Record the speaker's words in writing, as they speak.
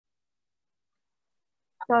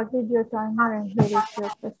started your timer and here is your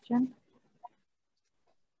question.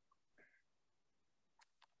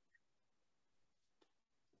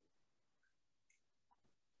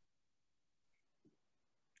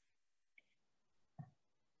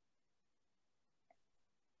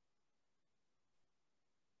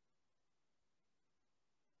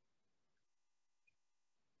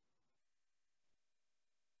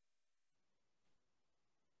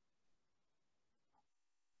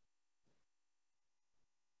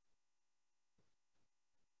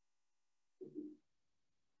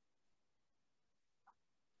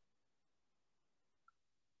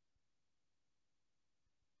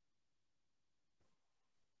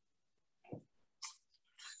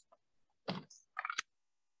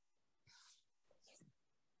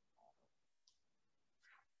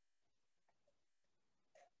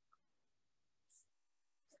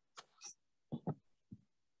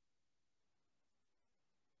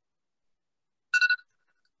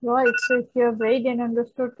 Right, so if you have read and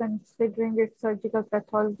understood considering its surgical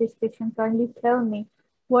pathology patient, kindly tell me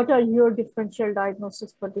what are your differential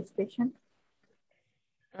diagnoses for this patient?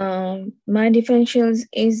 My differentials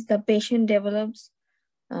is the patient develops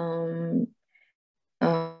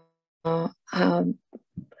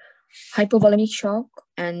hypovolemic shock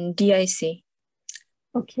and DIC.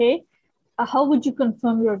 Okay, how would you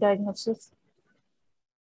confirm your diagnosis?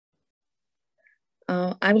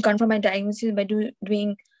 I will confirm my diagnosis by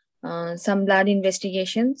doing some blood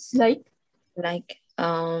investigations, like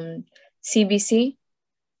CBC,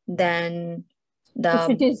 then the if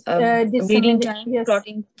it is, bleeding time, yes.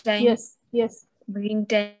 clotting time, yes, bleeding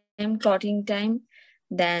time, clotting time,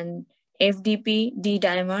 then FDP,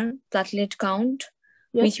 D-dimer, platelet count,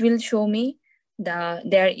 which will show me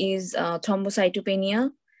there is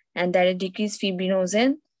thrombocytopenia and there is decreased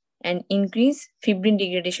fibrinogen and increased fibrin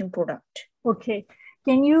degradation product. Okay.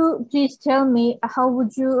 Can you please tell me how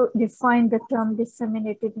would you define the term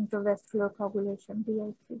disseminated intravascular coagulation,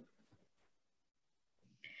 DIC?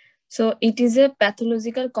 So it is a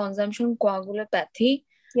pathological consumption coagulopathy,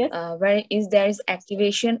 where there is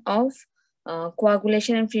activation of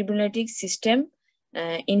coagulation and fibrinolytic system,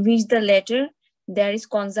 in which the latter there is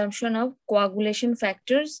consumption of coagulation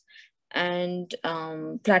factors and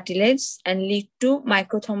platelets and lead to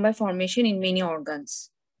microthrombi formation in many organs.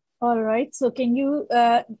 All right. So can you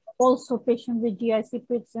also patient with DIC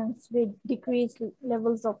presents with decreased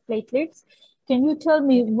levels of platelets? Can you tell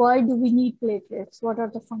me why do we need platelets? What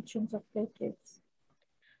are the functions of platelets?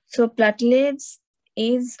 So platelets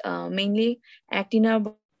is mainly act in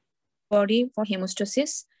our body for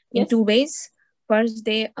hemostasis in two ways. First,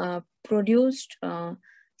 they produced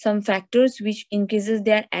some factors which increases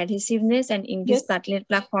their adhesiveness and increase platelet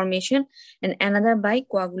plaque formation, and another by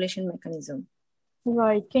coagulation mechanism.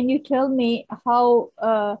 Right. Can you tell me how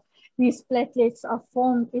these platelets are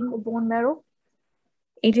formed in the bone marrow?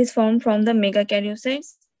 It is formed from the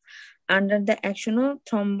megakaryocytes under the action of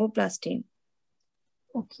thromboplastin.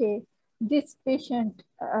 Okay. This patient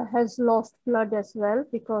has lost blood as well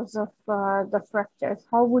because of the fractures.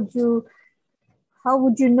 How would you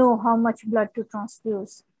know how much blood to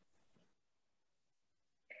transfuse?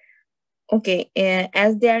 Okay,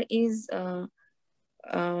 as there is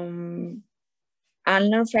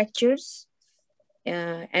ulnar fractures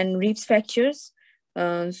and ribs fractures,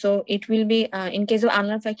 so it will be in case of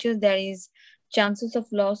ulnar fractures there is chances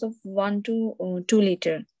of loss of 1 to 2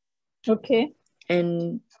 liter. Okay.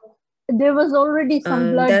 And there was already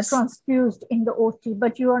some blood transfused in the OT,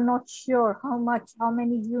 but you are not sure how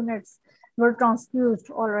many units were transfused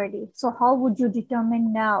already. So how would you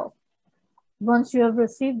determine now, once you have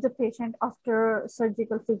received the patient after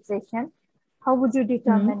surgical fixation, how would you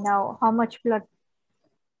determine now how much blood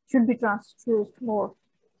should be transfused more?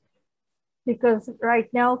 Because right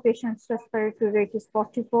now patient's respiratory rate is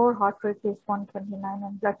 44, heart rate is 129,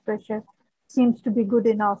 and blood pressure seems to be good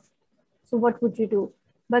enough. So what would you do?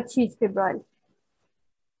 But she's febrile.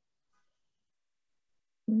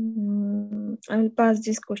 I will pass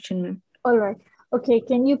this question, ma'am. All right. Okay.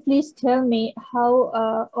 Can you please tell me how,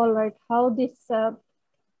 how this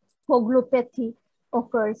coagulopathy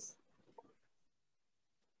occurs,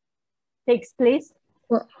 takes place?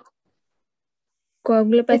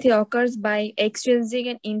 Coagulopathy occurs by extrinsic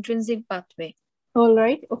and intrinsic pathway. All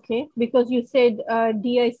right. Okay. Because you said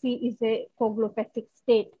DIC is a coagulopathic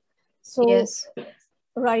state. So, yes.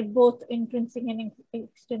 Right, both intrinsic and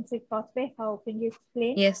extrinsic pathway. How can you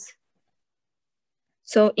explain? Yes.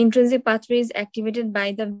 So intrinsic pathway is activated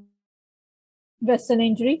by the vessel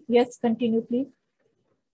injury. Yes, continue, please.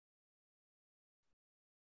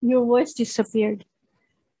 Your voice disappeared.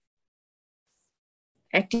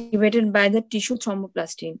 Activated by the tissue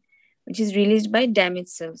thromboplastin, which is released by damaged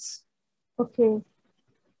cells. Okay,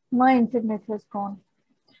 my internet has gone.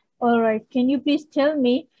 All right, can you please tell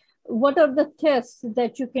me what are the tests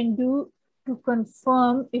that you can do to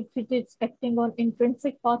confirm if it is acting on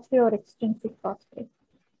intrinsic pathway or extrinsic pathway?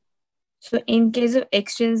 So in case of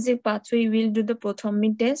extrinsic pathway, we will do the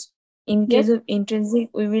prothrombin test. In case of intrinsic,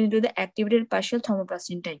 we will do the activated partial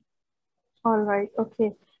thromboplastin type. All right,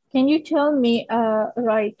 okay. Can you tell me,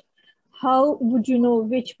 how would you know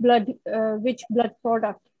which blood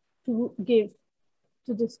product to give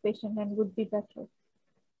to this patient and would be better?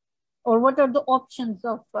 Or what are the options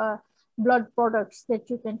of blood products that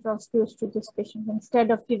you can transfuse to this patient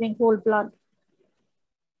instead of giving whole blood?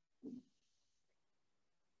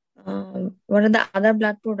 What are the other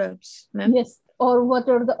blood products, ma'am? Yes, or what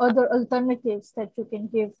are the other alternatives that you can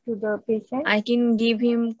give to the patient? I can give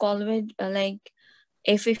him colloid, like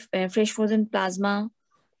fresh frozen plasma,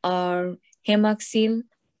 or hemaxil,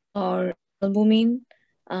 or albumin.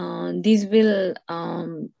 These will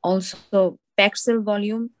also packed cell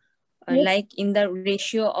volume, like in the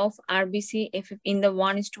ratio of RBC, if in the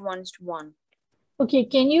 1:1:1. Okay,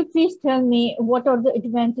 can you please tell me what are the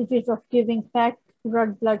advantages of giving packed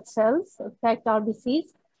red blood cells, packed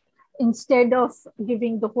RBCs, instead of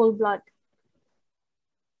giving the whole blood?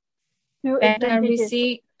 Packed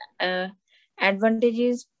RBC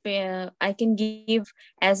advantages, I can give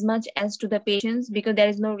as much as to the patients because there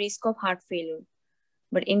is no risk of heart failure.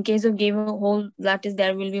 But in case of giving a whole blood test,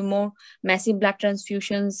 there will be more massive blood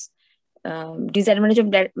transfusions. Disadvantage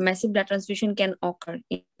of massive blood transfusion can occur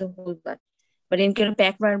in the whole blood. But in case of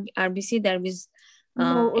packed RBC, there is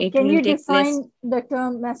can you define the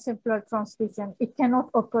term massive blood transfusion? It cannot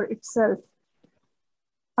occur itself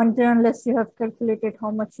unless you have calculated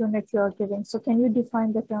how much unit you are giving. So can you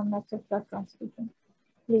define the term massive blood transfusion,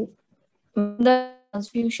 please? The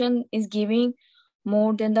transfusion is giving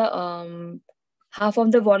more than the half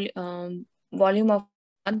of the volume of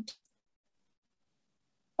blood.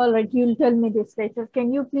 All right, you'll tell me this later.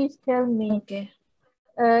 Can you please tell me? Okay.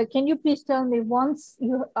 Can you please tell me, once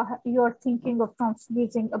you are thinking of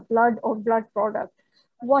transfusing a blood or blood product,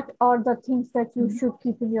 what are the things that you should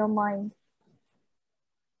keep in your mind?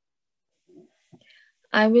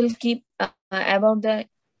 I will keep about the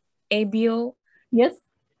ABO. Yes.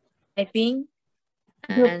 Typing.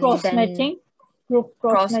 Group cross-matching. Group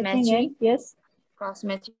cross-matching. Yes.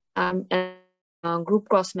 Cross-matching. Group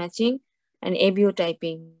cross-matching and ABO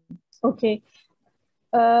typing. Okay.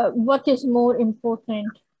 What is more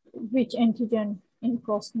important? Which antigen in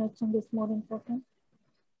cross-matching is more important?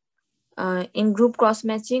 In group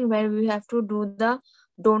cross-matching, where we have to do the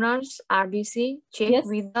donor's RBC check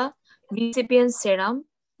with the recipient serum,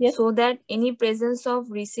 so that any presence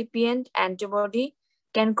of recipient antibody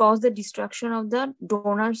can cause the destruction of the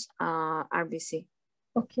donor's RBC.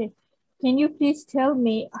 Okay. Can you please tell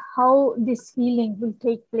me how this healing will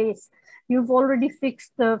take place? You've already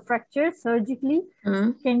fixed the fracture surgically.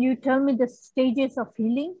 Can you tell me the stages of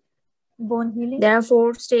healing, bone healing? There are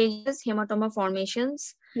 4 stages: hematoma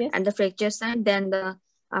formations and the fracture site. Then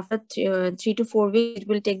after 3 to 4 weeks, it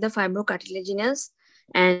will take the fibrocartilaginous.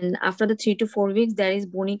 And after the 3 to 4 weeks, there is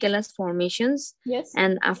bony callus formations.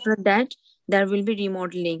 And after that, there will be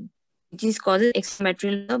remodeling, which is causes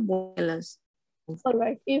extramaterial of bony callus. All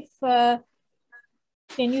right.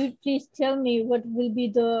 Can you please tell me what will be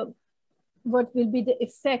the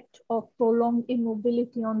effect of prolonged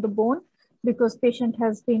immobility on the bone, because patient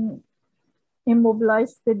has been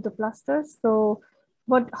immobilized with the plaster? So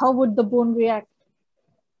how would the bone react?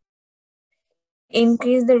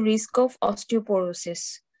 Increase the risk of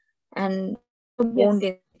osteoporosis and bone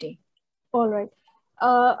density. All right.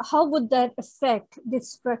 How would that affect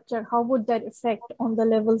this fracture? How would that affect on the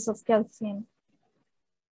levels of calcium?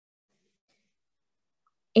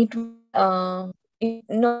 It will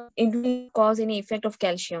cause any effect of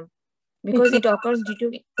calcium because it occurs due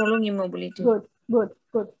to prolonged immobility. Good.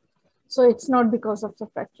 So it's not because of the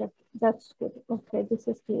fracture. That's good. Okay, this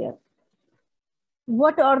is clear.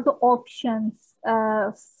 What are the options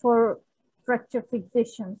for fracture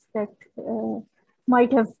fixations that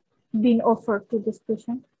might have been offered to this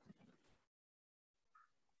patient?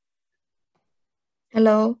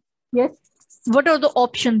 Hello? Yes. What are the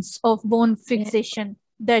options of bone fixation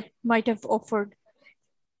that might have offered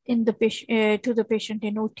in the patient to the patient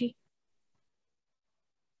in OT?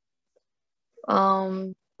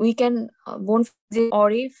 We can bone fixation,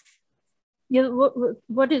 or if. Yeah,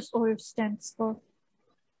 what is ORIF stands for?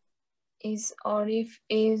 ORIF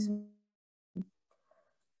is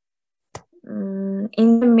in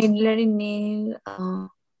the medullary nail. I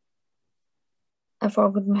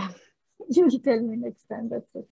forgot, ma'am. You tell me next time. That's it.